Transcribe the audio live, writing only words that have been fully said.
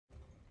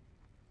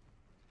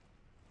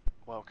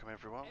welcome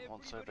everyone,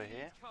 once over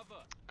here.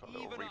 Got a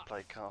little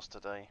replay cast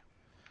today.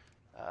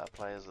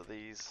 Players are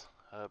these,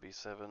 Herbie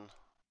 7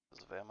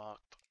 as Wehrmacht,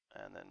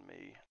 and then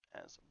me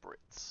as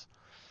Brits.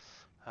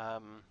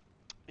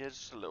 Yeah,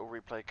 just a little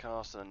replay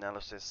cast and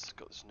analysis.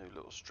 Got this new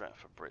little strat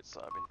for Brits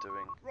that I've been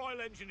doing. Royal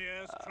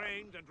Engineers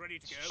trained and ready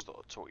to go. Just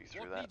thought I'd talk you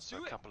through that.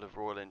 So a couple of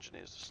Royal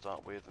Engineers to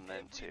start with, and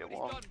then Tier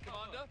 1,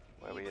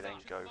 where we then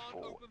go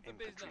for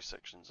infantry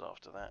sections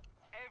after that.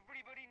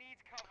 Everybody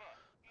needs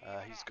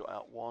cover. He's got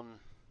out one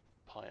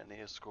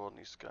Pioneer squad and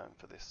he's going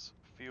for this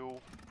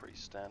fuel, pretty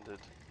standard.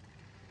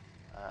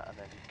 And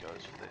then he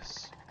goes for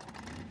this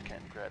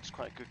Kengrad. It's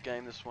quite a good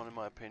game, this one, in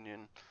my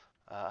opinion.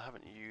 I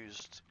haven't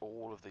used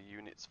all of the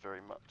units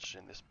very much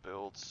in this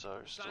build,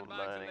 so still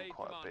learning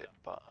quite a bit,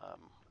 but I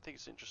think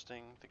it's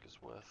interesting. I think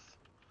it's worth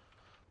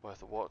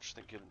a watch. I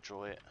think you'll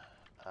enjoy it.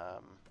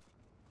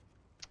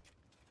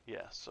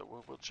 Yeah, so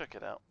we'll check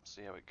it out,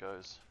 see how it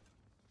goes.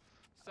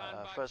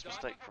 First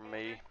mistake from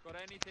me,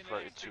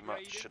 floated too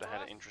much, should have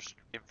had an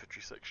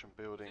infantry section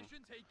building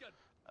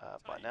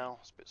by now.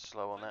 It's a bit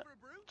slow on that,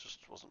 just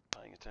wasn't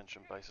paying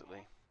attention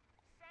basically.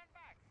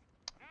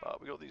 But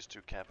we got these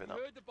two capping up,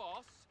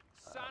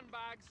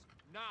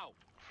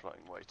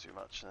 floating way too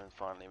much, and then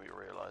finally we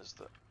realised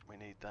that we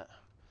need that.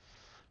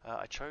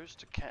 I chose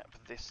to cap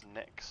this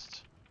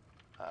next,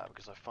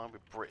 because I find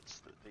with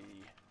Brits that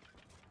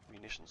the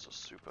munitions are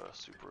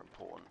super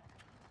important.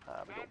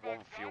 We got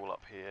one fuel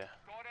up here,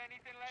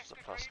 which is a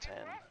 +10,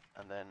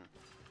 and then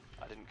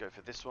I didn't go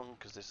for this one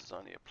because this is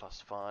only a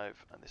 +5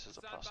 and this is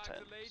a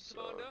 +10.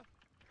 So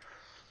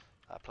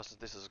plus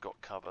this has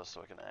got cover,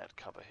 so I can add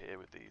cover here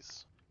with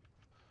these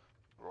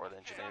Royal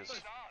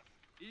Engineers.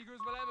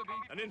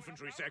 An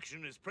infantry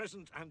section is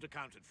present and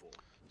accounted for.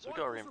 So we've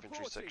got our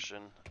infantry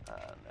section,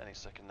 and any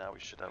second now we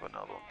should have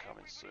another one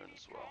coming soon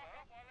as well.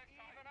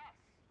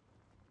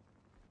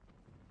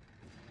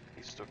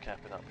 He's still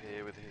capping up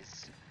here with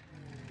his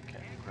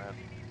Kengrad.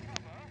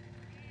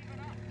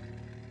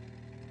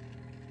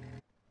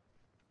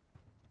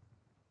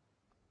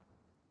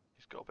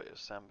 He's got a bit of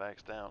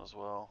sandbags down as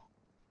well.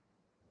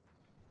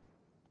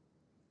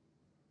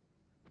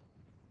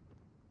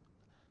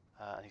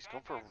 And he's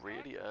gone for a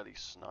really early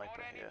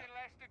sniper here.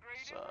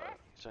 So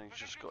he's only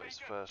just got his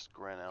first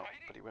Gren out,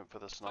 but he went for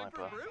the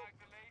sniper.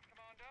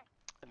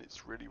 And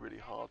it's really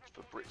hard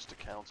for Brits to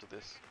counter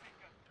this.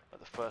 At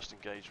the first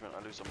engagement,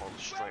 I lose a model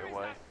straight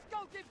away.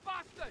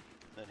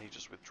 Then he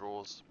just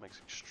withdraws, makes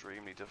it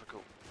extremely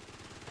difficult.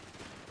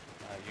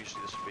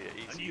 Usually this would be an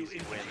easy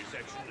win.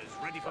 Section is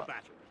ready for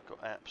battle.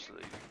 Got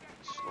absolutely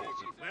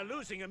slaughtered. We're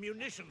losing a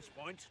munitions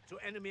point to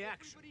enemy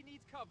action. Everybody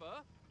needs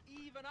cover,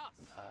 even us.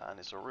 And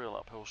it's a real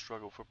uphill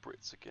struggle for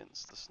Brits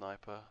against the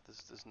sniper.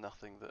 There's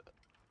nothing that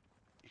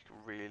you can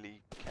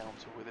really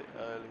counter with it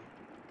early.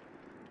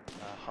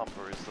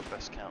 Humber is the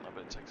best counter,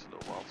 but it takes a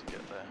little while to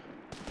get there.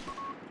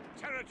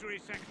 Territory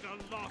sector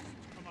lost,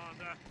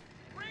 Commander.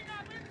 Bring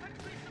up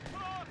infantry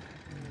support.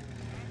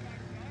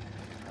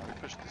 We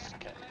pushed this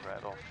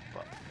Kengrad off,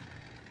 but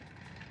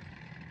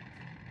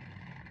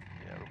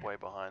yeah, we're way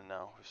behind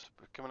now.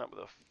 We're coming up with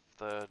a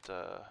third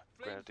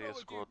Grenadier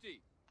squad.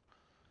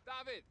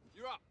 David,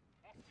 you're up.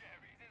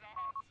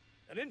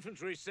 An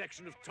infantry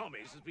section of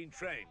Tommies has been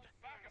trained.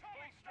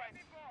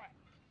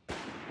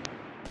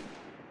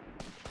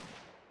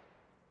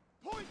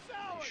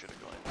 He should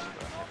have gone into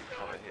the heavy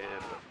cover here,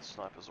 but the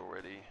sniper's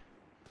already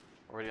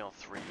on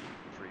three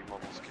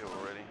models killed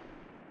already.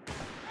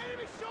 And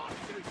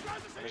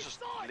there's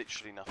just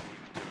literally nothing you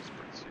can do as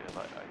Brits here.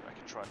 Like I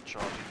can try and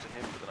charge into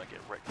him, but then I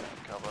get wrecked out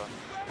of cover.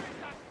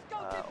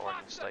 Or I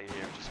can stay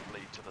here and just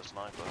bleed to the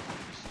sniper.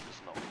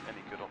 There's not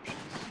any good options.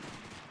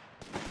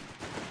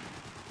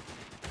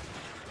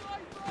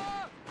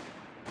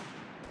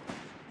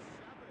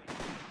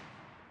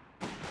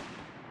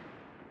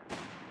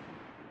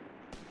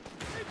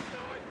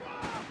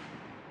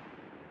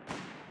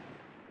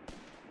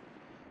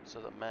 So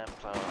the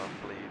manpower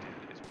bleed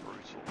is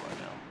brutal right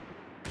now.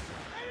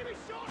 Enemy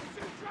shots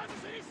to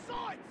Travis in his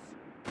sights!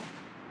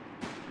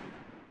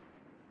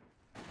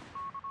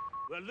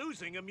 We're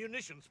losing a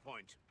munitions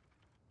point.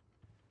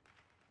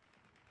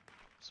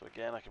 So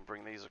again, I can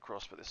bring these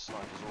across, but this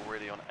sniper's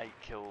already on 8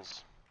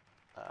 kills.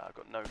 I've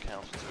got no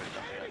counter to it,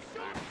 nothing I can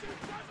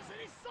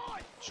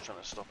do. Just trying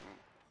to stop him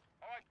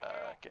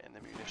getting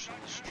the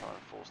munitions, try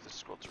and force this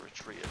squad to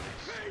retreat at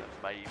least, and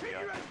maybe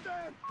I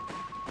can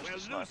push the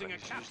sniper.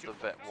 He's used the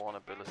Vet 1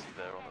 ability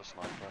there on the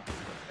sniper,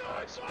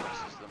 that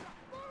suppresses them.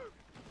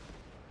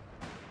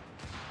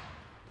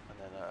 And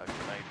then a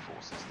grenade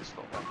forces this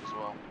lot back as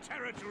well.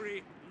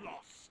 Territory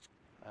lost.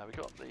 We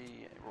got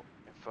the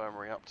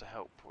infirmary up to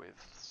help with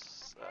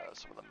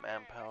some of the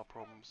manpower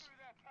problems.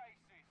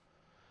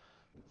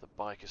 The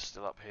bike is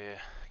still up here,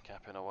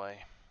 capping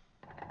away.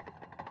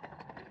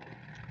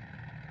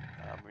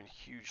 I've been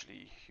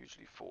hugely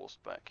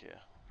forced back here.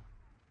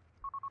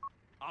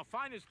 Our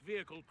finest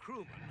vehicle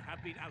crewmen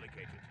have been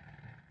allocated.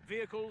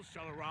 Vehicles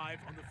shall arrive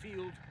on the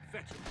field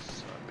veterans.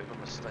 So a bit of a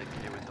mistake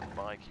here with the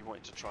bike. He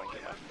wanted to try and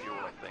get my fuel,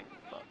 I think,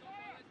 but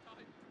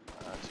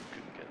just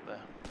couldn't get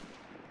there.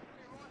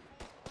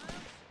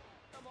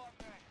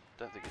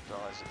 don't think it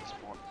dies at this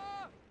point.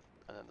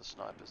 And then the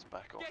snipers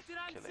back off,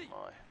 killing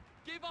my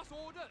Give us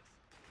orders.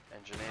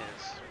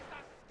 engineers.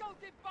 That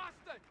skulking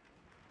bastard.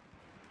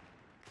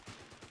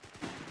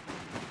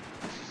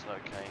 This is an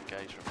okay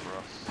engagement for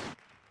us.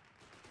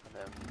 And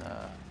then a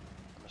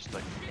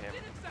mistake from him,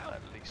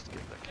 at least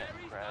get the camp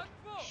crowd,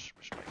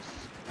 which makes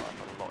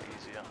life a lot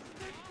easier.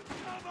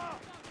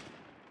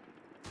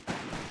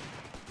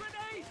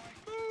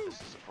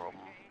 This is a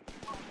problem.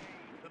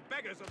 The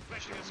beggars are He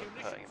threatening ends up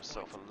munitions hurting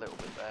himself a little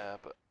bit there,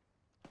 but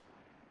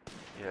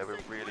yeah, we're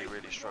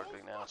really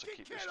struggling now to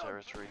keep this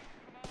territory.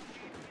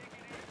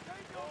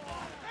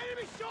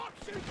 Enemy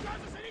sharpshooter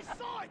has us in his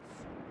sights!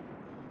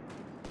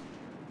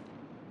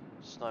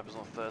 Snipers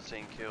on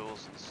 13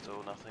 kills and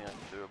still nothing I can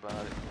do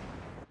about it.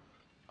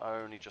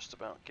 Only just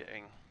about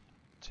getting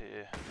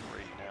tier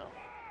 3 now.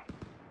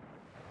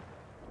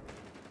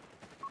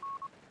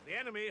 The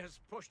enemy has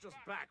pushed us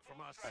back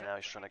from our And now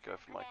he's trying to go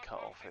for my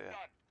cut-off here,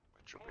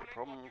 which will be a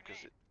problem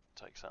because it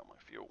takes out my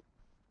fuel.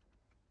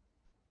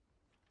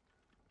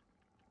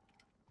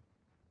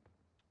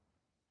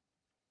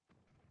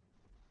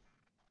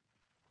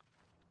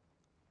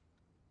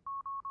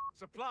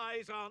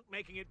 Supplies aren't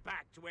making it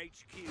back to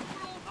HQ.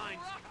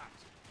 Lines cut.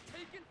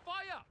 Taking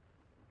fire.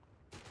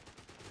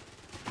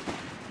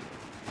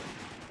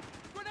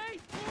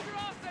 Grenade! Move your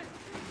asses!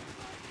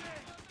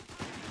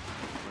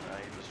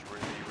 Grenade was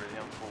really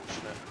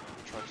unfortunate.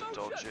 Tried to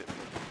dodge it, but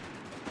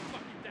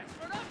Fucking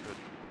desperate, huh?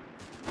 couldn't.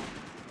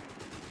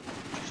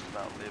 Just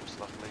about lives,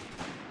 luckily.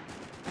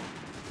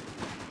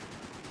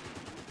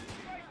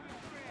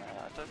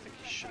 I don't think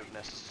he should have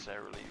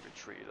necessarily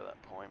retreated at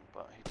that point,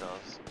 but he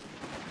does.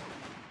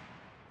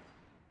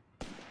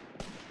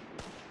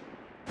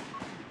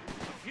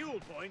 The fuel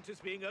point is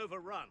being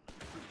overrun.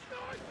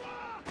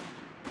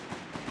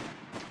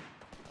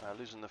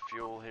 Losing the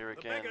fuel here The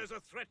again. beggars are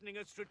threatening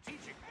a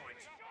strategic point.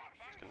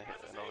 He's going to hit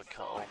another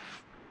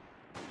cut-off.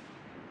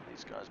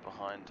 These guys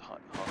behind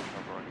hard cover, I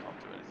can't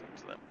do anything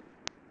to them.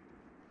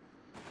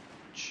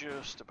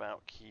 Just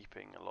about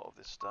keeping a lot of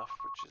this stuff,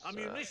 which is Our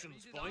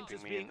munitions point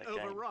is keeping me being in the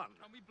game. overrun.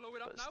 Can we blow it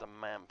But up it's now? the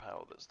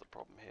manpower that's the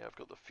problem here. I've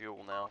got the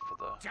fuel now for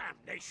the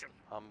Damnation!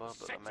 Humber, but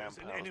the Sectors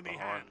in manpower's enemy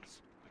behind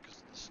hands.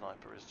 because the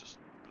sniper is just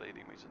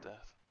bleeding me to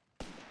death.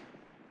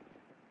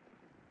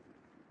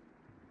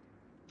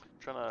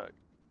 Trying to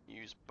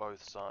use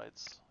both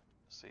sides,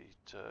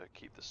 to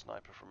keep the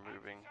sniper from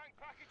moving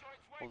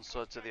one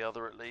side to the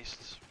other at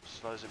least.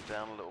 Slows him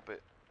down a little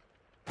bit.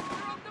 We're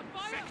under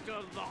fire!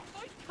 Sector lost.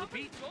 Nice cover,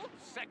 Repeat, John.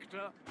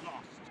 sector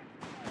lost.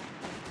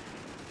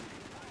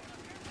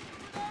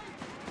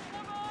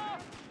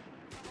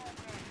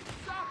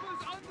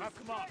 Sappers under Have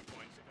command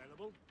points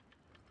available.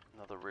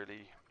 Another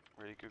really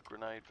good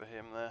grenade for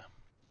him there.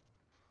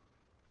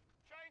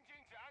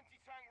 Changing to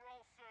anti-tank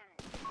roll soon.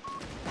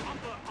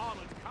 Humber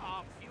armored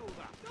car fueled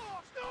up.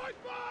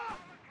 Sniper!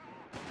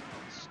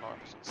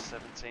 Sniper's on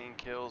 17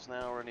 kills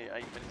now, we're only 8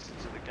 minutes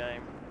into the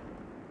game.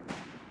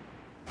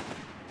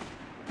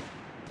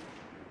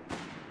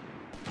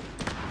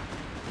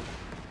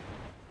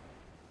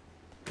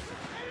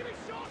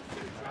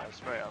 It's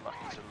very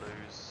unlucky to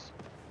lose.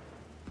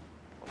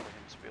 I wanted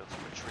him to be able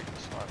to retreat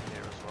the sniper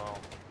here as well.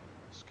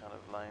 It's kind of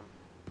lame.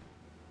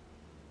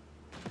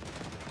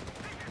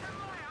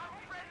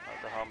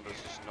 The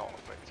Humber's just not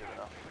effective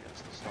enough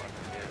against the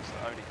sniper here. It's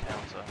the only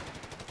counter.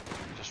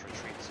 He just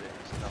retreats it.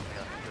 There's nothing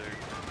I can do.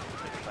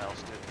 It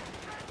bounced it.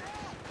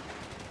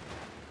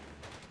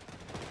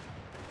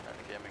 And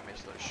again we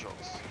miss those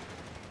shots.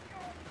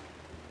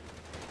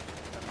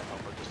 And the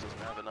Humber just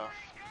doesn't have enough.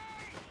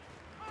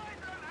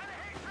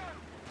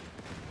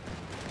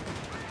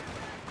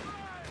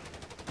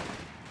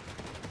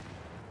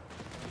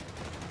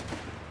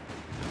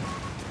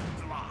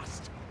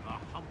 Blast! A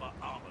Humber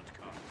armored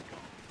car is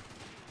gone.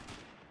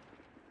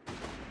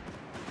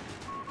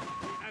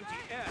 The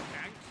anti-air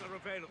tanks are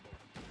available.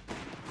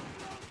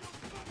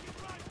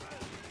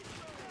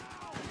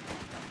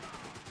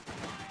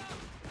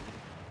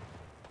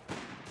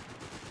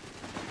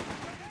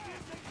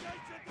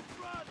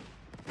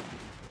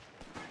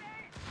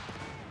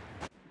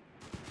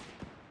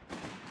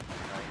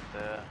 Grenade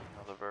there,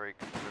 another very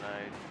good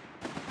grenade.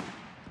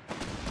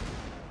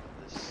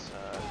 This is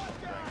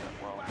not going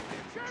that well for the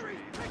infantry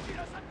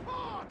either.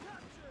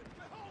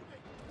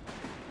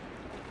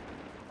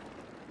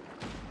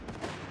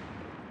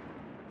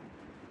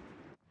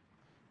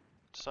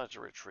 Decided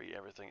to retreat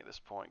everything at this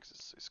point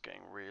because it's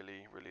getting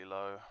really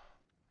low.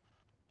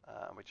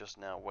 And we're just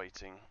now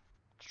waiting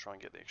to try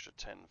and get the extra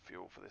 10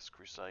 fuel for this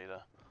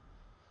Crusader.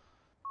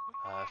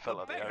 Felt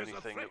like the only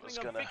thing that was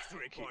going to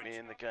keep me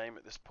in the game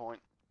at this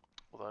point.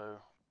 Although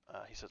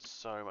he's had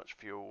so much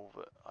fuel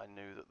that I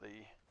knew that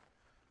the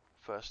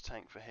first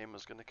tank for him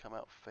was going to come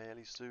out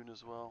fairly soon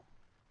as well.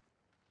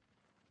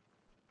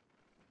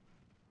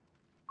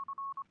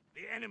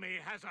 The enemy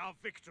has our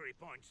victory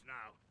points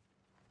now.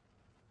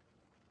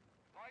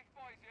 Nice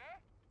boys, yeah?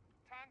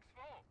 Tanks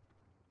full.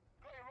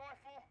 Got your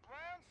rifle,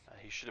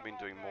 rounds? He should have been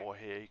doing more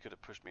here. He could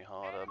have pushed me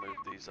harder, moved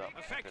these up.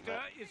 A sector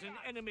is in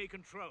enemy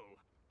control.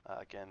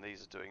 Again,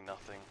 these are doing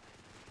nothing.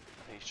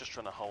 He's just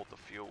trying to hold the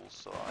fuel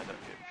so I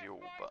don't get fuel,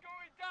 but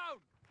Going down!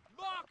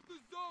 Mark the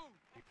zone!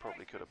 he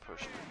probably could have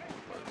pushed all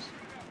of those.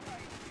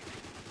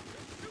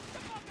 Shoot the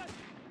bucket!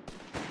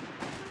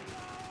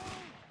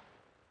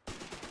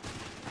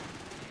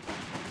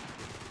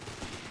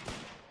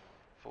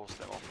 Force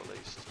them off at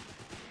least.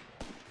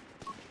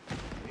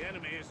 The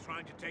enemy is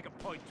trying to take a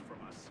point from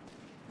us.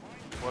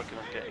 Working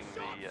on getting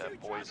the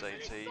boys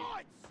AT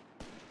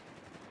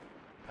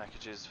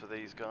packages for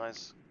these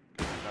guys.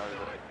 I know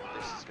that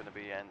this is going to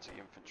be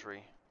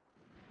anti-infantry.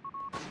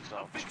 So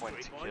Our 20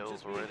 victory point kills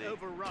has been already.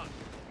 overrun.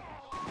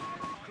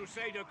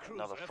 Crusader cruiser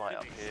Another fight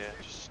up finished. here,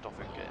 just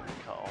stopping getting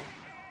cut off.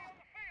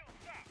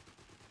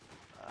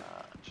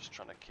 Just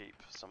trying to keep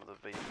some of the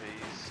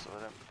VPs so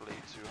I don't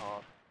bleed too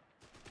hard.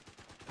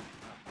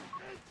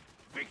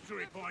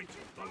 Victory point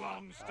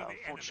belongs to the enemy.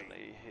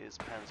 Unfortunately, his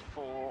Panzer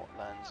IV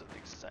lands at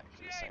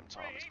exactly the same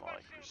time as my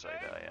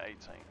Crusader AA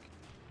tank.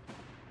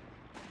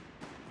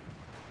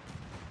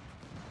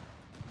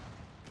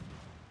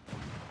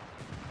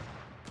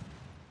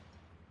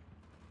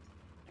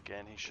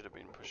 Again, he should have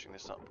been pushing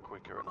this up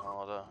quicker and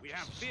harder. We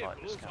Just have a slight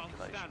vehicles on miscalculation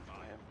from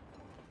standby. him.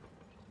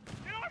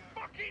 Did I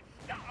fucking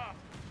stutter?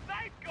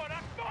 They've got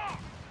a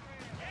box!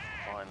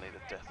 Finally,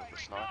 the death of the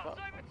sniper.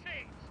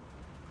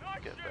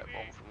 Get a better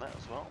bomb from that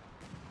as well.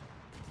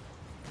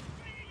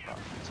 But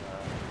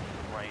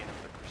the reign of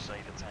the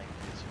Crusader tank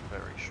is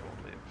very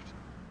short-lived.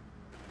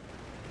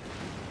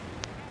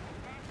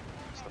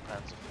 It's the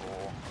Panzer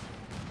IV.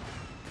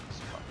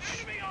 It's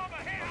much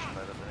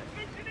better than it.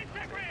 I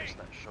think I missed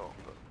that shot,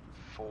 but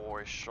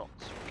 4-ish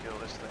shots will kill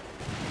this thing.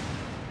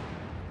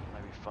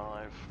 Maybe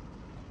 5.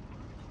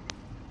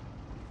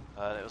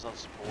 It was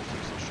unsupported,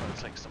 so I was trying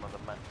to take some of the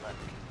map back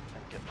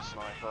and get the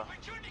sniper.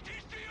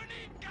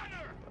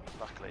 But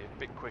luckily, a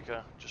bit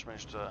quicker, just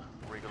managed to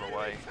wriggle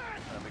away,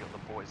 and then we got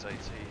the boys AT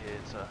here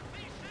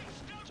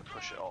to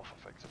push it off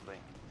effectively.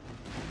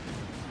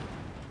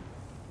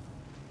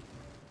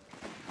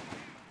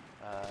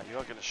 You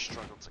are going to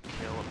struggle to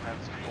kill a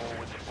Panzer IV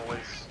with the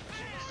boys, as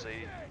you can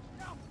see.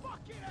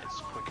 It's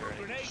quicker and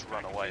you can just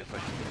run away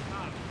effectively.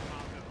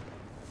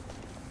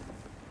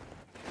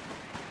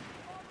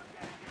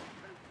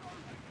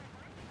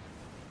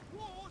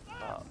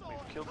 But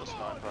we've killed the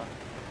sniper,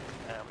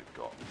 and we've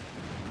got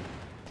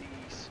a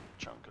decent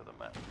chunk of the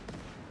map.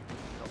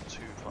 Not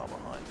too far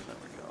behind in that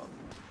regard.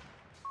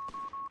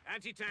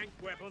 Anti-tank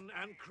weapon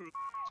and crew.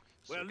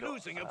 So We're we've got,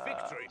 losing a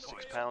victory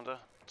point. 6-pounder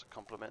to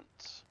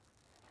complement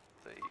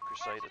the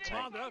Crusader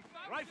tank. Commander,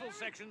 rifle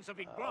sections have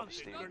been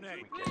granted Obviously,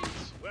 grenade. we get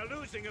We're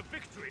losing a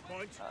victory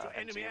point to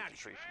enemy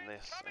action. anti-infantry from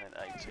this, and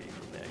then AT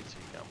from the AT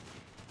gun.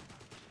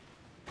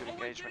 Good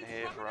engagement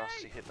here for us.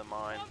 He hit the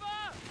mine.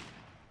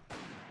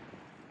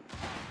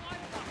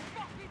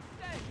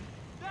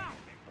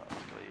 But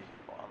luckily,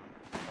 or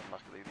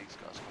unluckily, these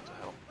guys got to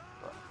help,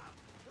 but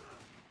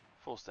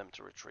forced them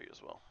to retreat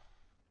as well.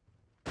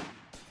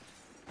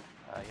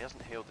 He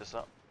hasn't healed this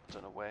up.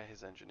 Don't know where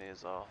his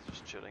engineers are,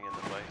 just chilling in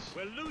the base.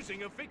 We're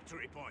losing a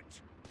victory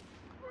point.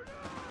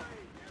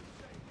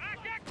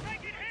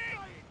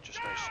 Just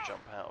managed to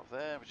jump out of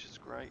there, which is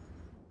great.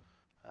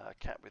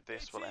 Cap with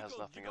this, well, it has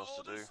nothing else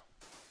to do.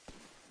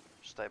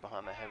 Stay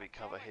behind the heavy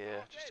cover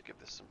here, just to give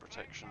this some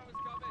protection.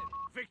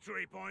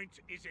 Victory point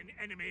is in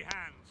enemy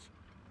hands.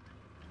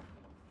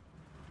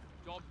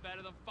 Job's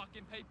better than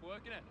fucking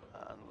paperwork, innit?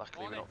 And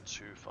luckily we're not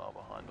too far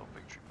behind on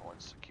victory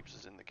points, it keeps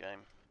us in the game.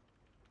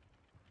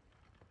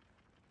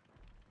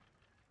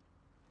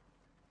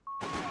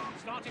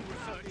 Starting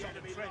research on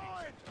the training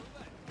center.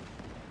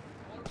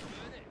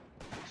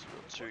 So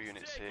we've got 2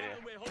 units here,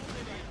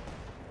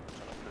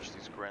 trying to push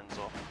these Grens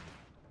off.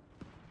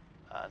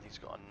 And he's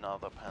got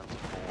another Panzer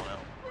IV now.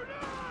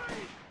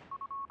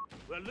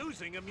 We're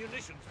losing a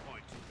munitions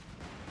point.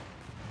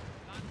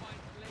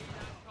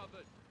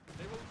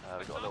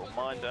 We've got a little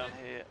mine down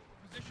here,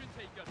 Position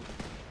taken.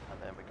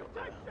 and then we've got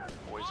the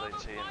boys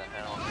AT in the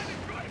house.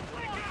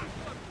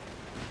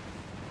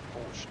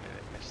 Fortunately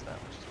they missed that,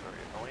 which is very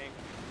annoying.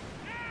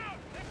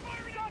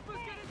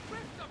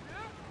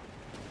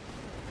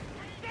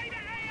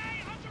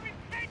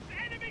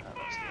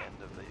 That's the end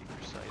of the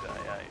Crusader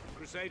AA.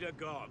 Crusader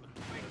gone.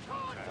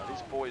 Now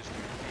these boys do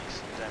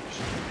decent damage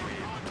to the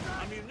rear.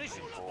 A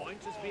munitions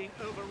point is being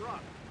overrun.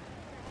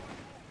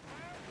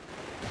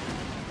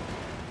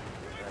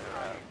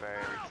 They're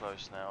very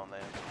close now on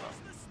their front.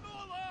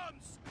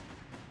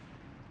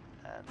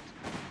 And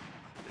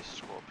this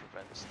squad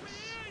prevents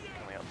this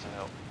coming up to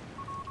help.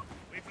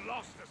 We've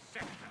lost a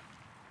sector.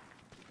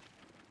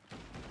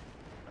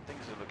 And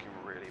things are looking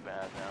really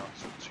bad now.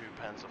 So 2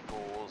 Panzer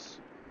IVs,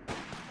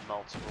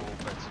 multiple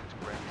Brits Vs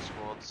Wehr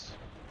squads.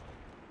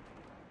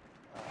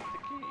 I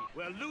think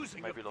We're losing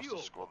he maybe a lost fuel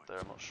a squad point. there,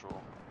 I'm not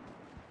sure.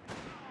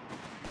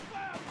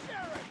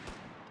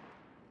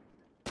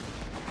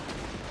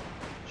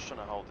 Just trying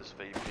to hold this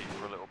VP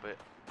for a little bit.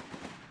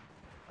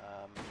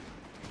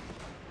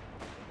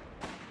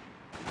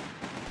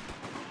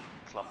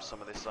 Clump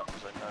some of this up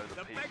because I know the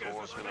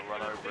P4 is going to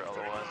run over it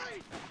otherwise.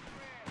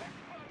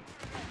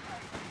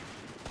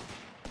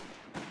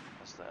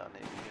 As they are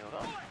nearly healed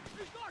up.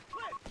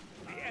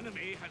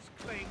 has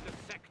claimed the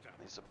sector.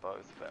 These are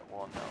both vet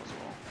 1 now as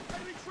well.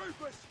 Enemy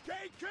troopers,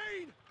 getting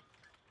keen!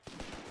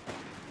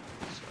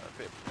 So a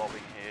bit of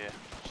bobbing here,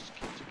 just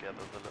keep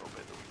together the little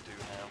bit that we do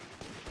have.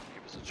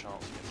 Give us a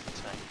chance against the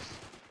tanks.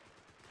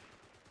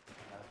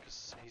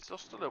 Because he's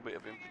lost a little bit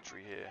of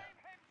infantry here.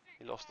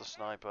 He lost the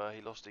sniper,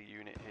 he lost a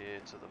unit here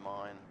to the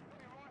mine.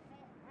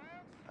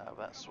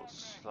 That's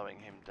what's slowing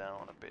him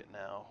down a bit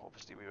now.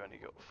 Obviously we've only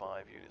got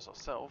 5 units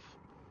ourselves,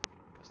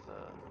 because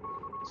the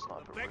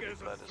sniper really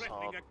Beggars are bled us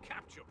threatening hard. a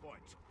capture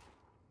point.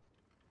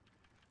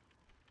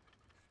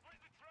 Split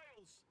the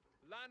trails!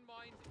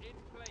 Landmines in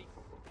place.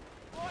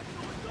 I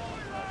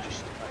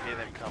hear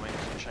them coming,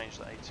 so change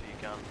the AT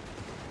gun.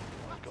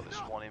 I've got this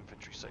 1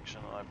 infantry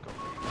section and I've got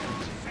the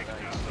AT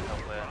grenades to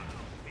help there.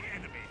 The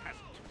enemy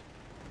hasn't.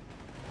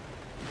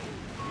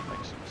 He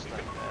makes a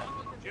mistake there.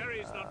 Jerry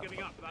is not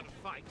giving up without a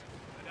fight.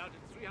 They're down to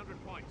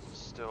 300 points.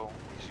 Still,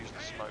 he's used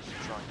the smoke to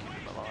try and keep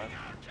him alive.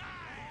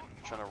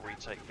 Trying to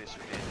retake this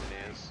with the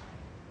engineers.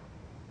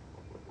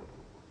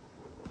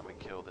 And we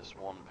kill this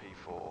 1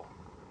 P4.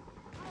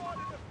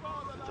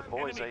 The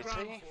boys Enemy AT.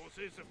 ground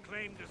forces have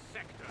claimed the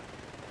sector.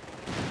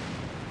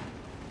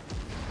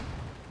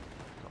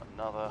 Got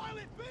another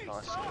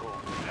nice little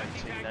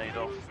AT nade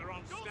off. Crews are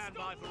on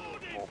standby for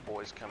orders. More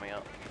boys coming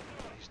up.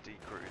 He's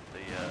decrewed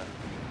the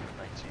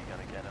AT gun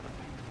again, and the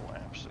P4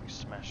 absolutely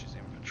smashes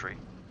infantry.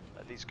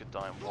 These could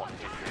die in 1 hit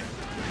here.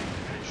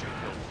 Should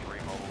kill 3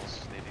 models,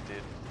 nearly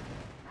did.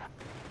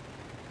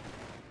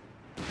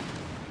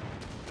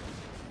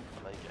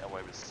 And they get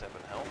away with 7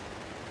 health.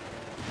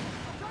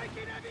 And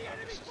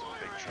this is a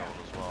big troll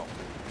as well.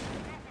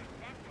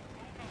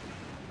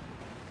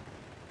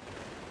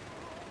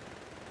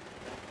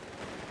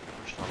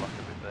 Pushed our luck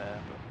a bit there,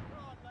 but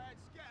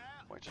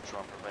wait to try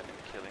and prevent him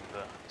killing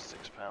the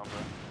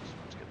 6-pounder.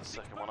 Just to get the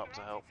second one up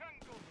to help.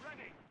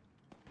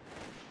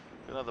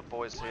 Another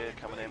boys here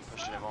coming in,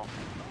 pushing him off.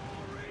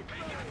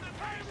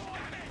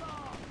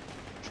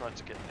 Tried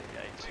to get the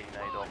AT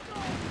nade off.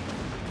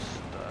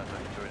 Just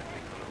don't do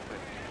anything for a little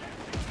bit.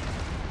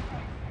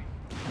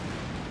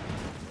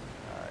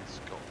 It's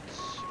got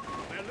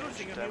They're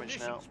losing a damage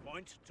now. munitions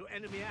point to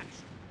enemy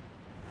action.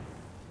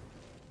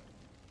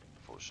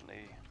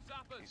 Unfortunately,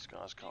 these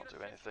guys can't do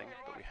anything,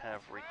 but we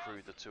have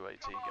recrewed the 2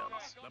 AT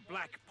guns. The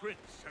Black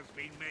Prince has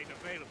been made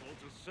available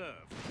to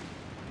serve.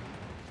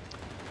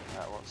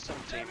 We're on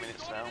 17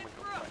 minutes now, we've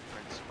got Black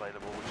Prince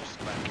available, we're just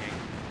lacking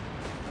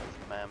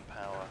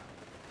manpower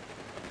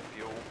and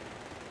fuel.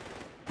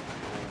 We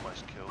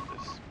almost killed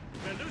this,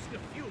 They're losing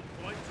a fuel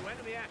point to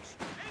enemy action.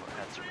 but we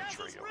had to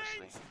retreat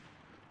obviously.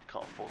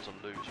 Can't afford to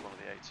lose one of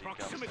the AT guns.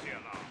 Proximity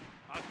alarm.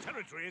 Our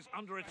territory is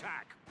under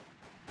attack.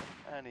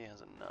 And he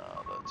has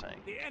another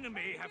tank. The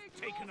enemy have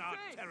taken our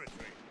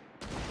territory.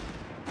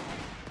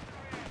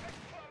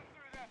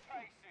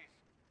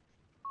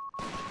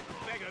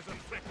 Beggars are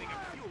threatening a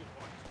fuel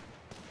point.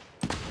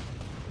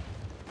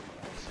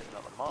 He's hit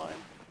another mine,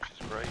 which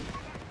is great.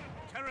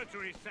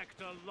 Territory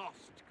sector lost,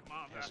 He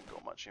Commander. hasn't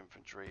got much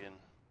infantry in.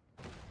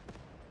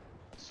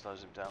 That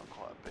slows him down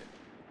quite a bit.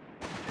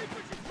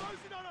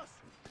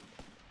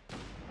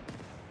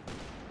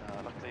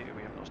 Luckily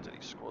we haven't lost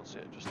any squads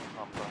yet, just the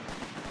Humber.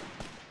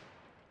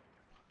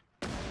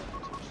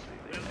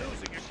 We're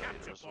losing a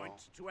capture point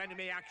to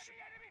enemy action.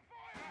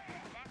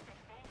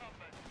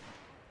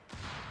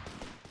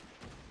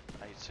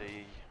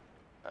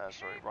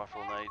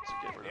 Rifle nade to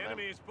get rid The of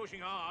enemy them. is pushing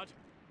hard.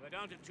 We're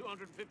down to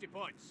 250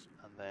 points.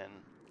 And then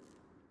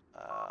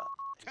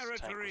his tank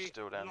was Territory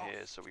still down here,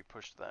 lost. so we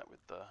pushed that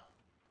with the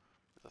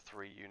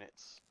 3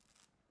 units.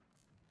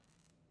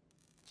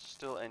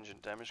 Still engine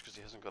damage because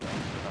he hasn't got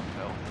enough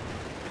health.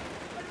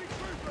 Enemy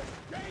troopers,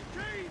 getting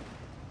keen!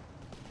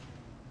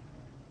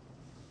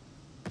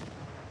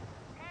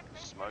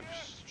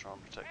 Smokes to try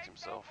and protect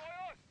himself.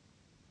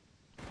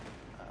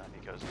 And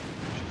he goes and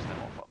pushes them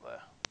off up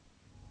there.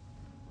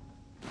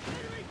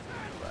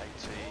 The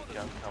AT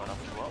gun coming up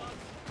as well.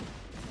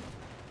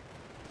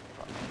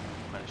 But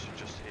managed to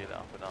just heal it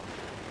up enough to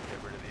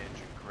get rid of the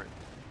engine crit.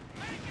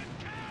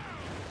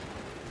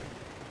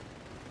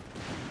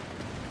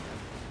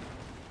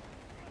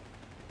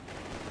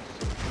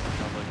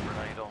 Another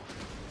grenade off.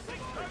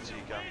 AT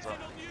guns up.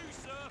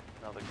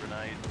 Another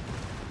grenade.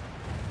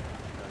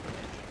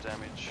 Engine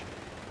damage.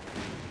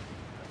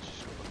 And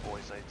she's got the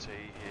boys AT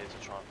here to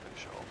try and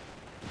finish it off.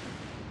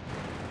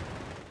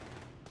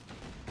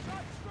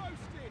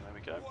 There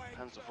we go.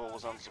 Panzer IV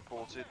was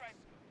unsupported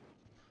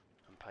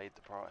and paid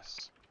the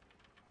price.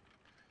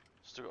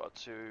 Still got our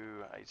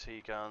 2 AT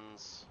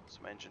guns,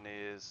 some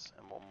engineers,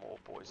 and 1 more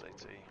boys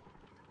AT.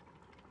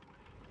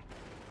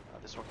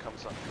 This one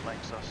comes up,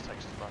 flanks us,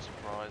 takes us by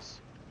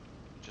surprise.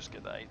 Just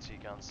get the AT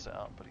gun set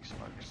up, but he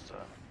smokes to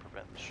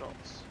prevent the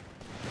shots.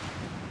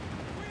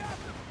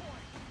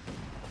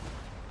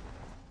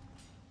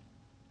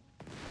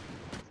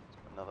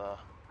 Another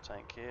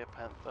tank here,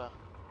 Panther.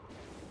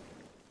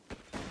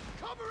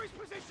 Cover his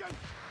position!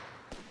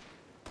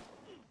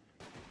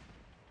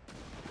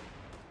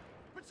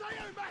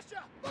 Potato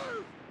masher,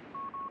 move!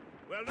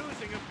 We're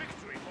losing a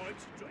victory point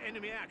to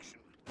enemy action.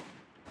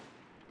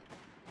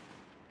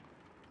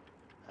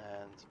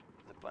 And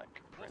the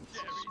Black Prince is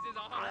Jerry's is a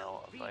high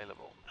now speed.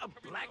 available. A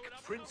Black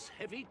Prince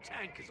heavy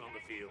tank is on the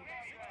field.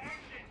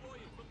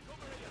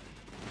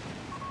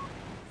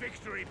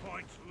 Victory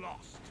point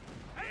lost.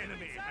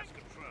 Enemy has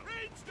control.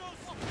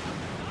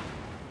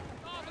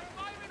 Oh, they're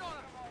firing on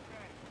us!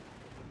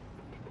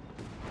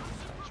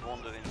 He's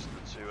wandered into the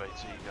two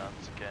AT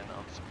guns again,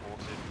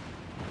 unsupported.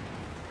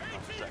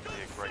 Not exactly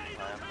a great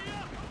plan.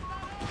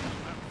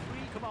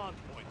 Three command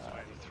points. He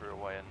threw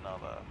away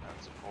another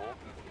Panzer IV.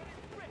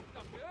 Ripped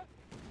up here.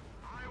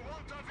 I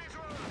want a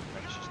visual!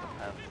 And it's just a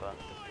Panther.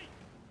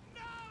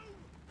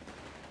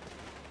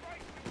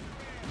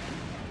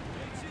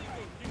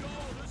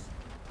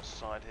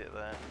 Side hit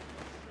there.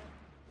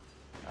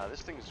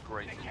 This thing is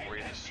great, but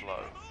really slow.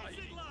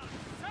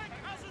 Tank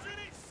has us in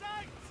its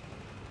sights!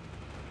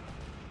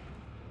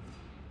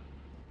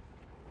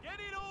 Get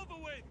it over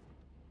with!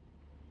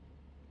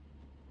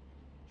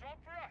 Job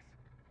for us.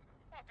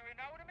 I'll do it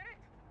now in a minute.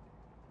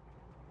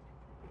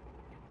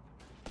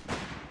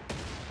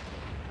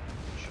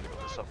 Should have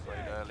got this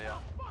upgrade earlier.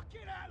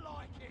 Fucking out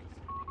like it!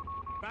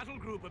 Battle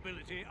group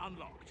ability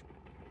unlocked.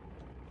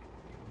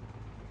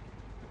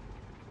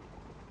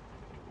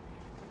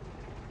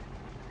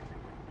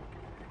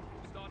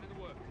 Starting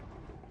the work.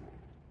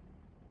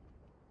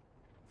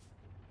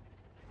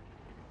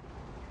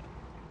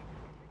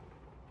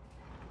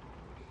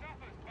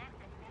 Shoppers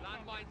backed up.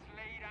 Landmines.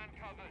 Laid and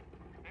covered.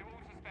 They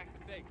all suspect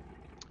the Big.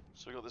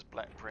 So we got this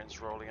Black Prince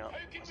rolling up,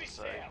 as I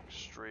say,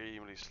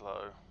 extremely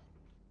slow.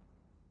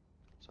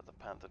 So the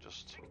Panther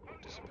just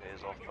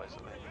disappears off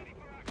basically.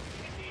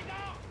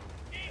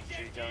 G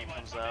gun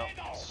comes out,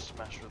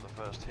 smash with the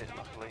first hit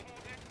luckily.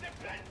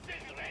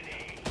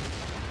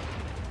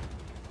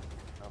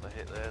 Another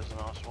hit there's a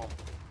nice one.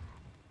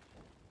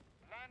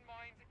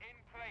 landmines in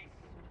place.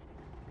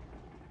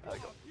 They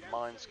got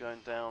mines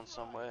going down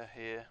somewhere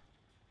here,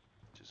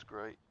 which is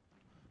great.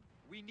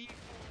 We need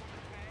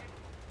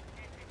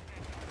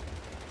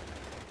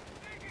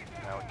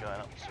Now we're going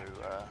up to,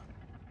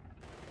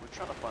 we're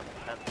trying to find the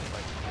Panther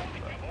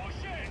basically, but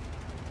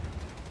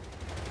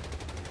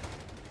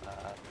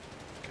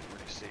couldn't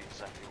really see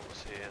exactly what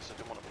was here, so I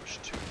didn't want to push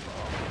too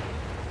far.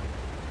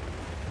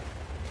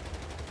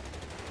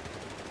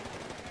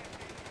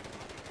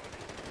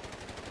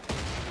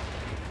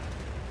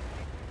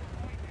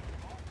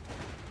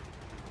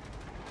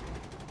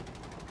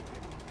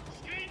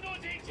 Screen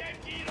those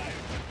HMG rounds.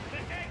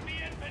 Protect the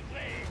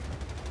infantry.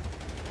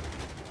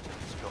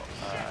 It's got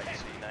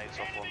 18 nades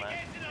off on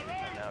that, and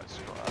now it's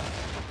got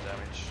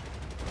damage.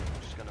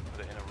 I'm just going to put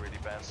it in a really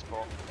bad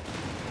spot.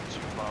 Too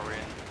far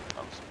in,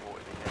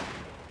 unsupported again.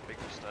 Big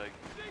mistake.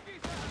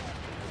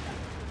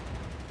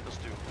 Does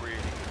do really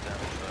good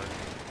damage though.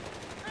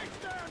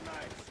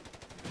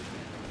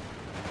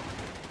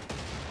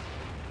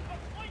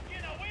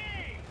 Flanking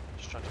away.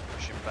 Just trying to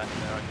push him back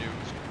there. I knew it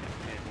was going to get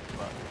hit,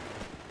 but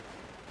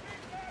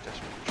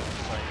desperately trying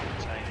to save the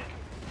tank.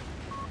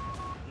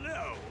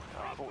 No!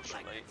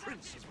 Unfortunately,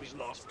 Prince has he's been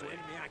lost to it.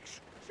 enemy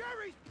action.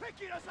 Jerry's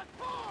picking us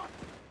apart!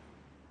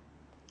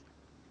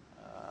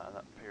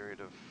 That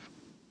period of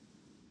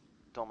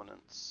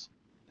dominance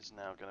is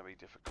now going to be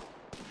difficult.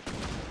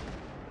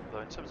 Though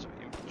in terms of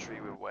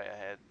infantry, we're way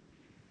ahead.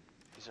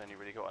 He's only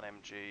really got an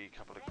MG, a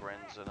couple of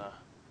Grens and a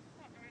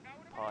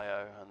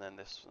Pio, and then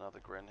this another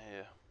Gren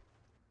here.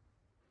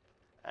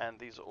 And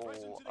these are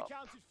all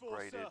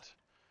upgraded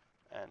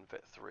and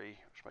Vet 3,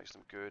 which makes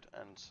them good,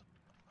 and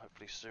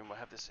hopefully soon we'll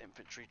have this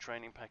infantry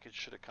training package.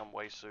 Should have come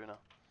way sooner.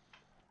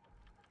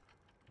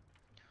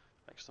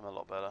 Makes them a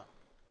lot better.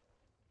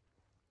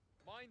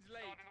 mines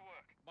laid.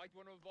 Might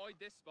want to avoid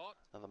this spot.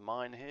 Another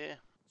mine here.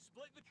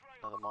 Split the train.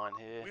 Another mine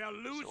here. We are So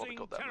I've losing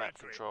got that map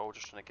territory. control,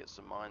 just trying to get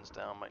some mines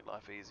down, make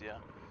life easier.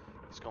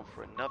 He's gone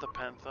for another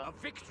Panther. A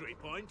victory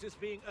point is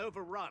being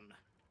overrun.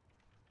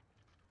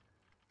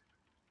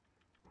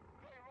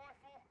 Got your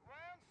rifle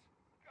rounds?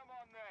 Come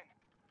on then.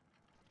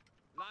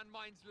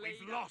 Landmines laid.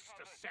 We've and lost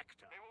a covered.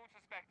 sector. They won't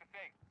suspect a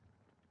thing.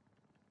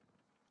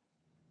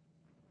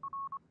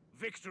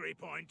 Victory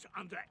point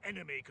under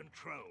enemy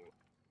control.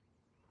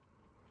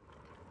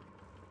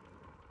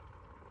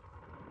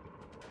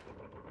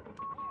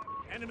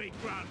 Enemy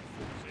ground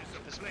forces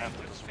have This claimed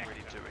Panther the doesn't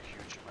really sector. do a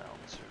huge amount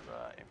to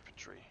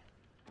infantry.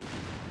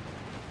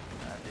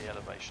 And the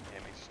elevation here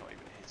means he's not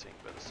even hitting,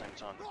 but at the same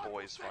time the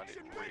boys find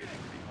it really,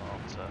 really hard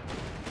to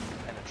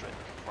penetrate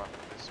the front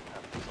of this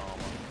Panther's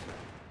armour.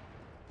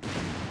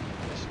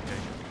 This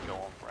engagement can go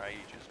on for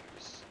ages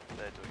because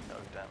they're doing no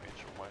damage,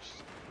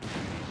 almost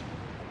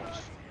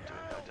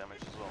doing no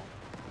damage as well.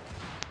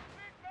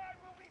 Big man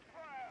will be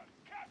proud.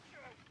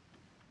 Captured.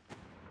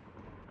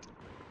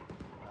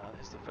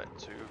 Here's the Vet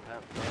 2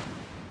 Panther.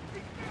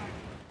 You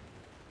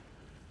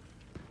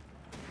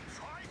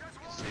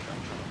can see them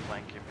trying to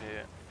flank him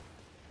here.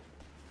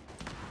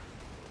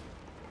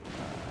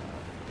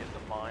 Get the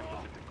mine,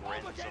 but with the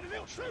Grens,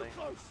 unfortunately.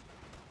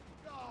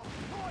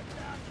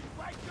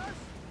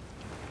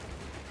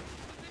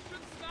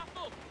 Position snap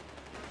up.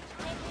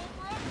 Drop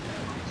over us.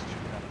 These two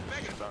Panthers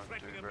Vegas don't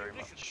threatening do a very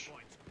munitions much.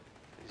 point.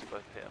 These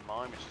both hit and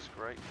mine, which is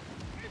great.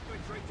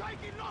 Infantry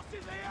taking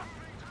losses here!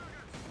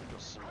 We've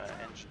got some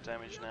engine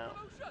damage now.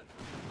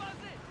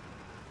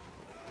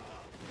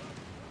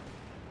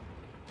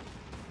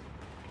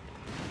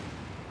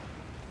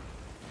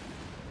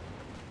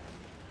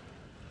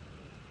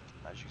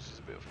 As you see, there's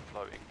a bit of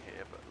floating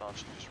here, but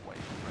largely just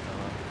waiting for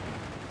another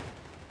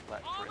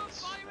Black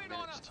Prince in a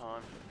minute's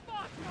time.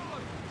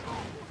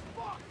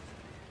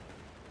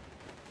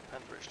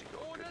 Panther actually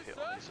got a good hit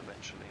on these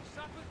eventually.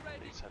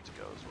 These had to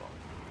go as well.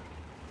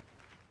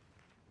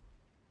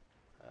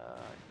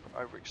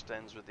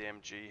 Overextends with the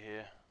MG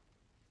here.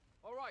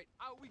 Alright,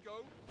 out we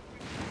go.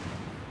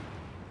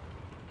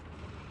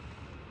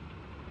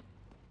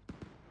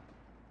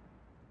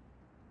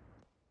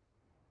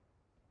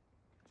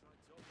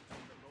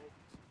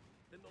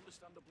 Didn't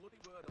understand the bloody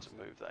word. To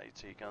move the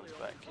AT guns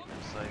back, keep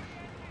them safe.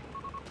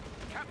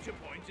 Capture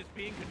point is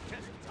being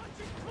contested.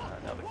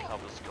 Now the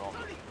cover's gone.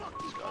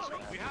 These guys are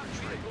going to have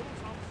to retreat.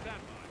 Vehicles on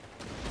standby.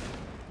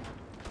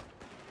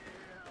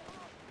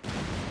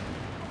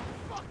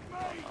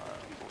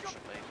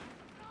 Unfortunately,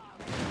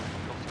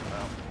 got them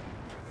out.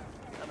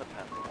 And the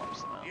Panther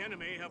wipes them out. The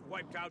enemy have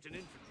wiped out an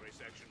infantry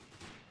section.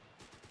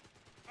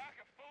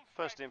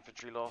 First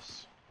infantry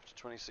loss after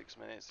 26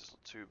 minutes. It's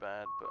not too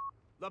bad, but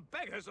The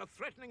beggars are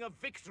threatening a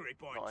victory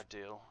point. not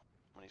ideal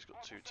when he's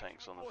got 2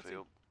 tanks on the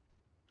field.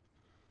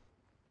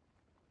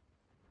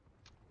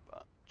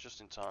 But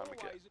just in time we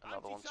get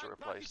another one to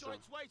replace them.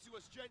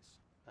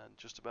 And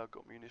just about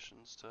got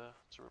munitions to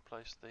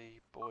replace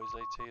the boys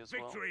AT as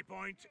well. Victory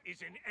point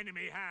is in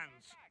enemy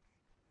hands.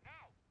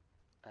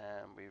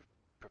 And we've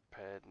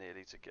prepared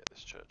nearly to get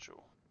this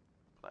Churchill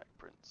Black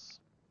Prince.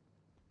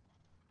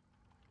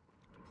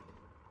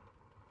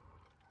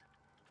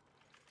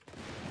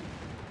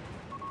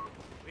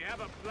 We have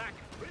a Black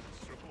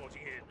Prince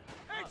reporting in.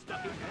 It's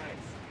lucky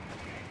heads.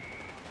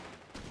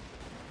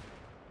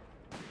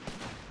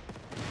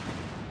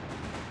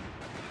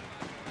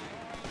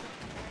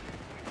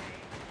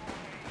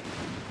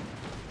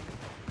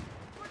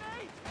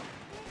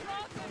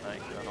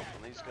 Grenade going off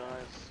on these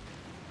guys.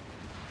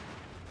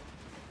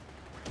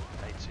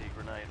 AT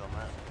grenade on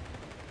that.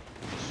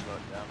 Just slow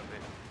it down a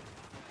bit.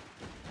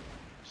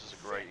 This is a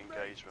great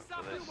engagement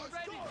for this.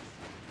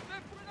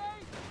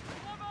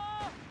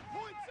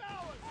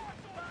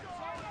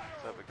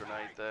 Clever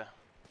grenade there.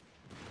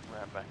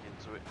 Ran back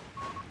into it.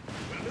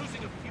 We're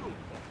losing a fuel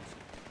point.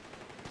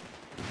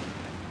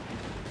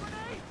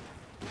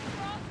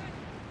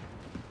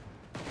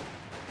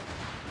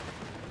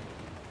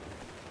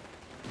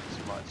 These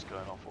lights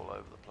going off all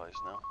over the place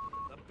now.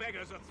 The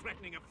beggars are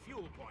threatening a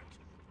fuel point.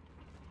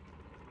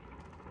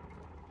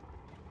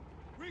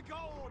 We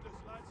got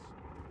orders, lads.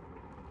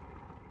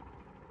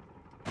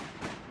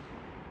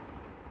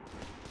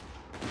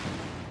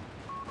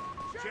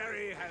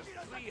 Jerry has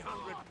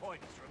 300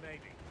 points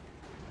remaining.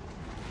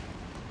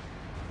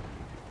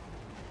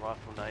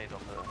 Rifle nade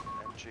on the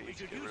MG We to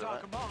should get rid use of our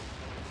that. command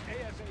points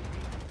ASAP.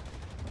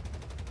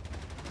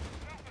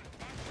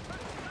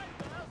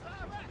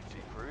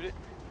 Decrewed it,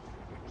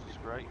 which is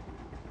great.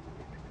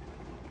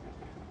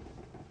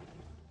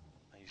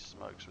 He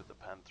smokes with the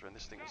Panther, and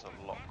this thing is a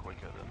lot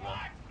quicker than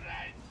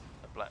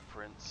the Black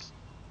Prince.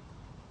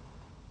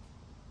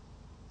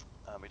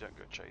 We don't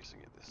go chasing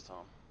it this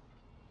time.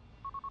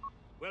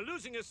 We're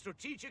losing a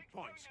strategic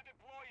point.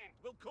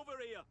 We'll cover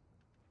here.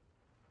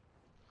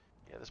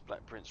 Yeah, this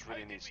Black Prince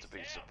really needs to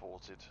be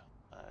supported.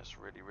 It's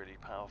really, really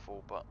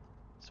powerful, but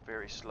it's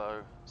very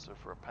slow. So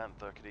for a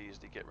Panther, I could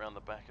easily get around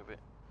the back of it.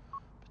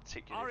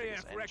 Particularly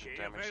if RAF it's engine Recce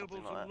damage, available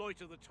something like to that.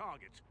 loiter the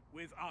target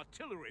with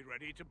artillery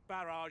ready to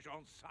barrage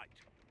on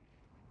sight.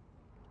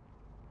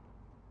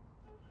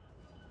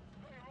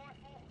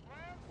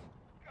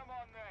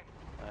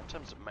 In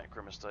terms of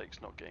macro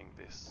mistakes, not getting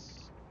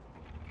this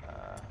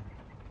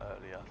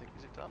earlier, I think,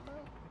 is it done now?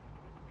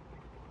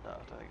 No, I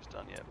don't think it's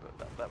done yet,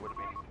 but that would have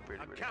been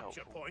really, A really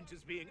capture helpful. point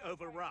is being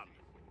overrun.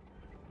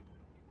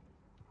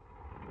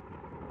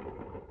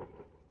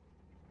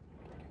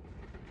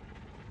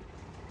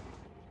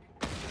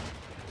 So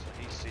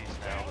he sees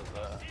now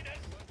that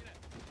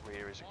the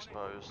rear is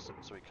exposed,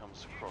 so he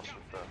comes across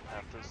with the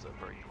Panthers. They're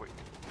very quick.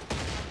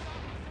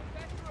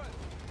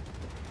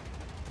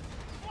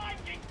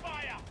 Flanking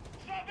fire!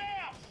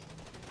 Traverse!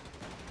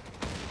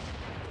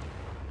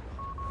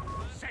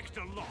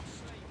 Sector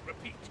lost.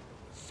 Repeat.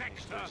 He's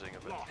Sector losing a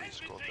bit of lost. his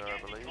squad there, I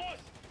believe. Give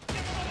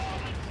them an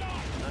order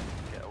shot! No,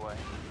 get away.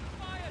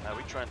 Now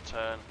we try and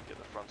turn, get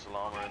the frontal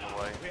armour in the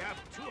way. We have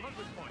 200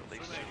 points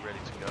These two remaining.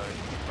 ready to go.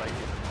 They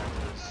hit the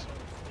Panthers.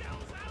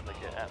 They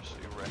get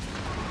absolutely wrecked.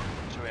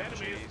 2 The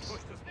enemy has MGs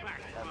pushed us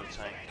back. and the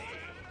tank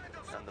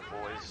and the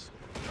boys.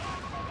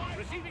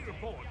 Receiving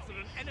reports that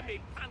an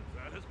enemy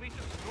Panther has been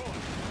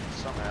destroyed.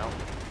 Somehow,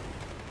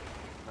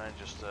 man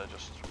just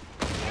walks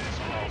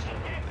past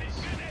all of this.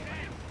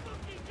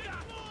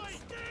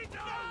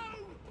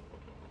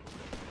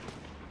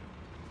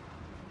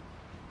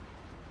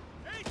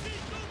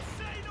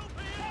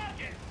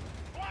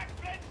 Black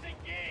Prince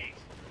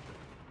engaged!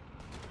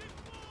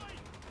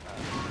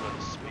 Where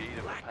the speed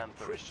of the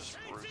Panther is just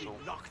brutal.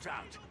 Knocked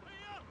out.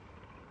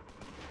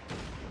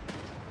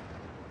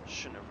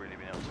 Shouldn't have really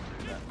been able to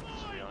do that,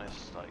 to be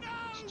honest. Like,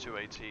 it's 2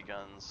 AT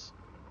guns,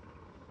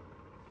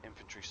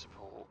 infantry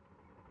support,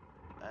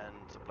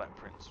 and the Black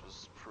Prince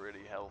was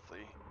pretty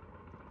healthy,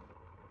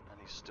 and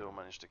he still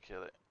managed to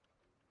kill it.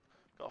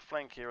 Got a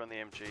flank here on the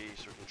MG,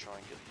 so we can try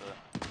and get the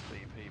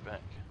BP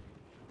back.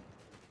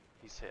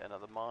 He's hit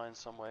another mine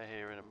somewhere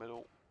here in the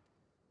middle.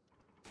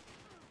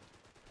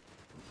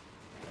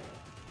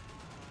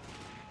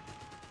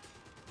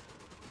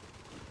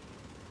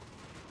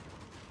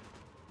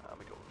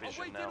 We got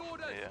vision now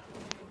from here.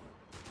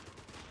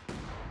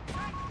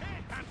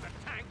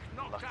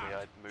 Luckily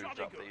I'd moved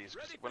up these,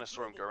 because when I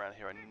saw him go around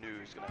here I knew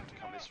he was going to have to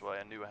come this way.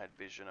 I knew I had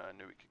vision and I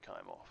knew we could cut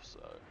him off,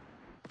 so...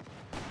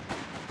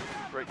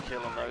 Great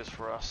kill on those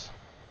for us.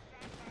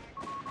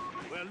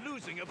 We're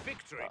losing a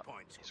victory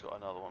point. He's got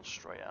another one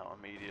straight out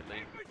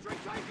immediately.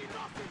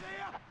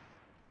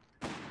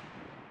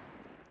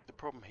 The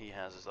problem he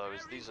has is though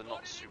is these are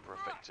not super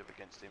effective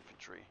against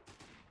infantry.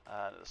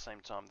 And at the same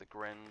time the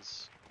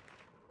Grens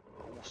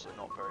are also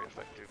not very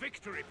effective.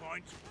 Victory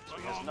point. So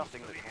he has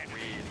nothing that can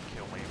really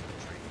kill my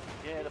infantry.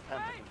 Yeah, the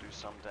Panther can do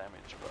some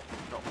damage, but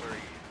not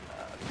very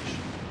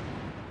efficient.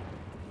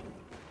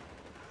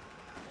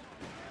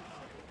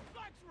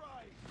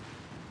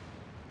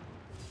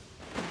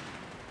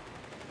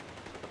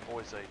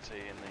 Boys AT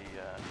and the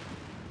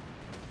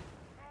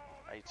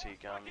AT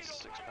guns,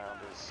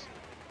 6-pounders,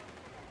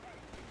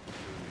 do a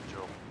good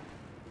job.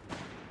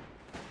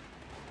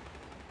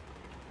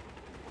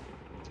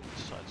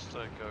 Decides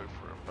to go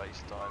for a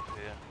base dive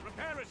here.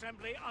 Repair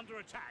assembly under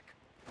attack.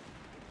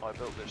 I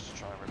built this to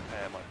try and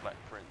repair my Black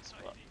Prince,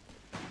 but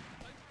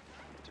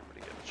didn't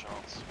really get the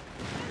chance.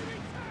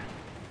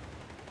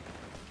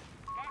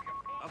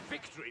 A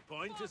victory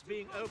point is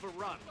being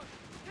overrun.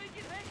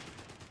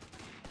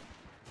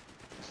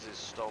 This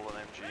is stolen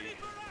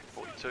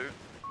MG-42.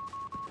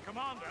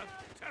 Commander,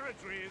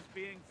 territory is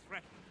being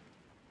threatened.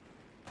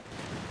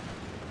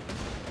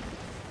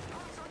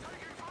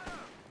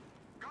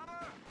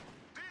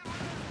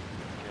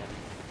 Again,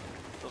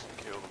 doesn't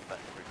kill them that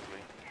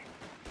quickly.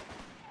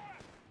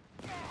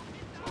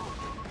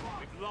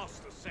 We've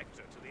lost a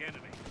sector to the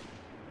enemy.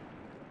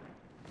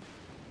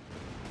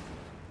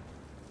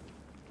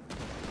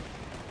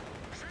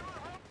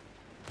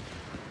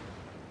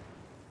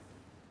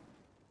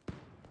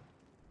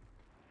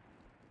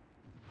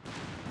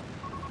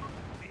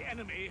 The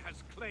enemy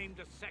has claimed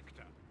a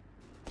sector.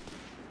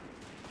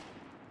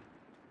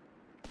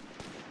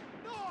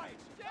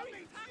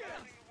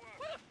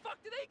 Where the fuck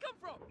did they come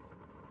from?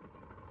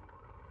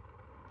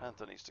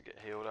 Panther needs to get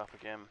healed up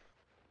again.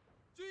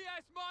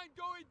 GS mine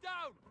going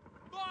down.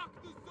 Mark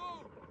the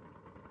zone.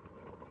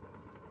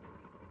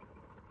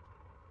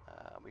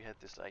 We had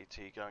this AT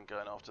gun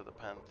going after the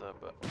Panther,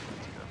 but we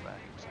had to go back.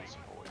 It was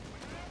unsupported.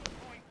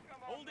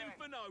 Hold him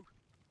for now.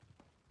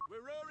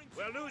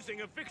 We're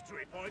losing a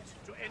victory point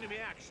to enemy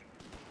action.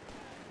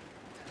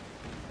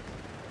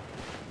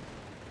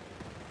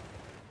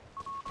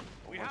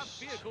 We have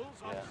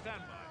vehicles on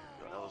standby.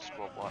 Got another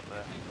squad wipe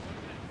there.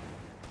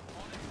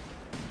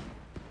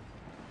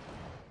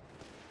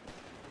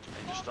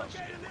 He just starts to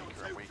get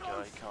weaker and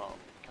weaker. He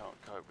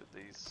can't cope with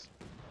these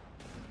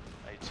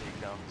AT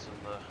guns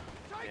and the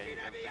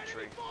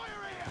infantry.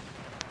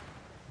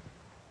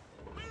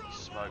 He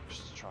smokes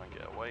to try and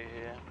get away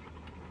here.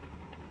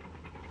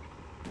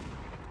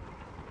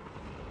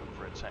 Look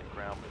for attack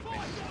ground, but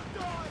missed.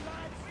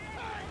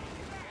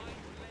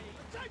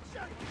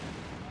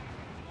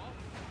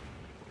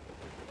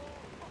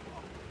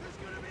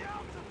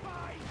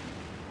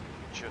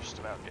 Just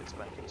about gets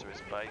back into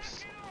his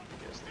base,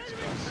 gets these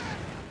guys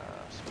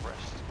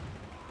suppressed.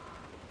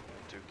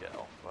 They do get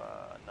off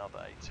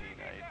another 18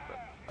 aid, but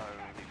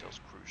only does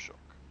crew shock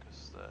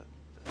because the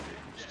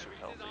vehicle's too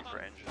healthy for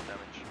engine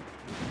damage.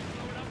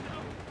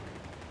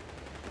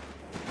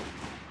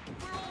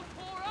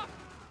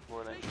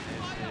 Royal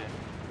Engineers here,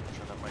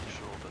 trying to make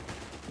sure that the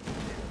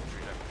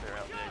infantry don't clear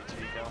out the AT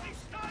guns.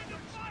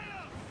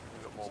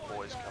 We've got more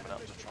boys coming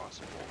up to try and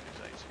support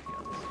these AT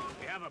guns.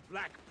 We have a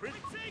Black Prince.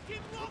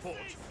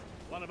 Report.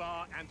 One of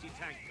our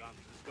anti-tank guns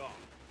is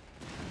gone.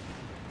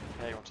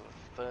 Okay, on to the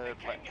third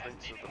Black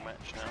Prince of the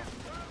match now.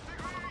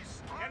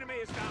 Enemy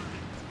is down.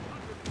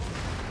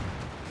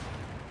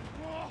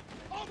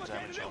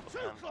 Damage on the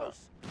Panther.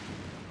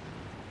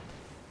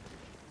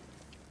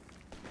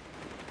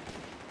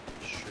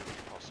 Should be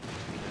possible to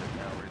kill it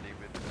now really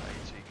with the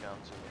AT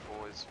guns and the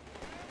boys.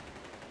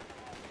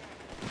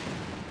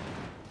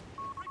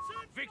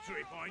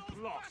 Victory point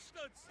lost.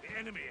 The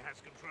enemy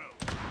has control.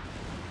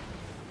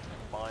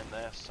 Mine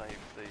there, save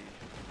the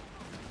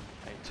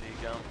AT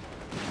gun.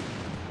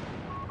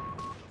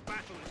 The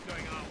battle is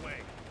going our way.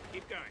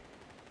 Keep going.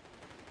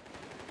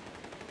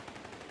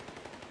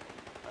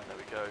 And there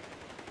we go.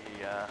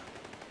 He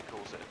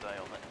calls it a day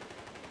on it.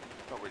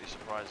 Not really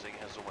surprising, he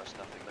has almost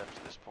nothing left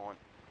at this point.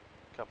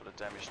 A couple of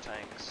damaged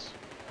tanks,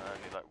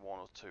 only like 1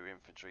 or 2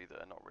 infantry that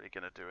are not really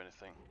going to do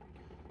anything.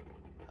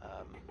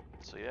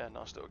 So yeah,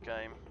 nice little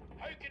game.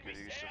 Who can Good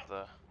we use sell?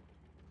 of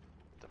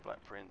the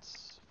Black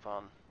Prince,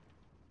 fun.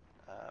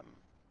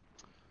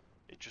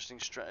 Interesting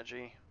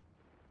strategy.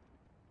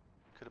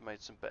 Could have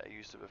made some better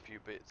use of a few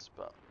bits,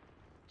 but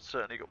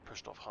certainly got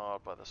pushed off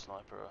hard by the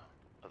sniper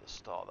at the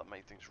start. That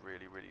made things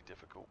really, really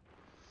difficult.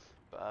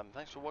 But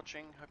thanks for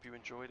watching. Hope you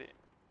enjoyed it.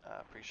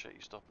 Appreciate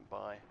you stopping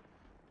by,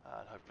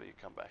 and hopefully you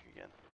come back again.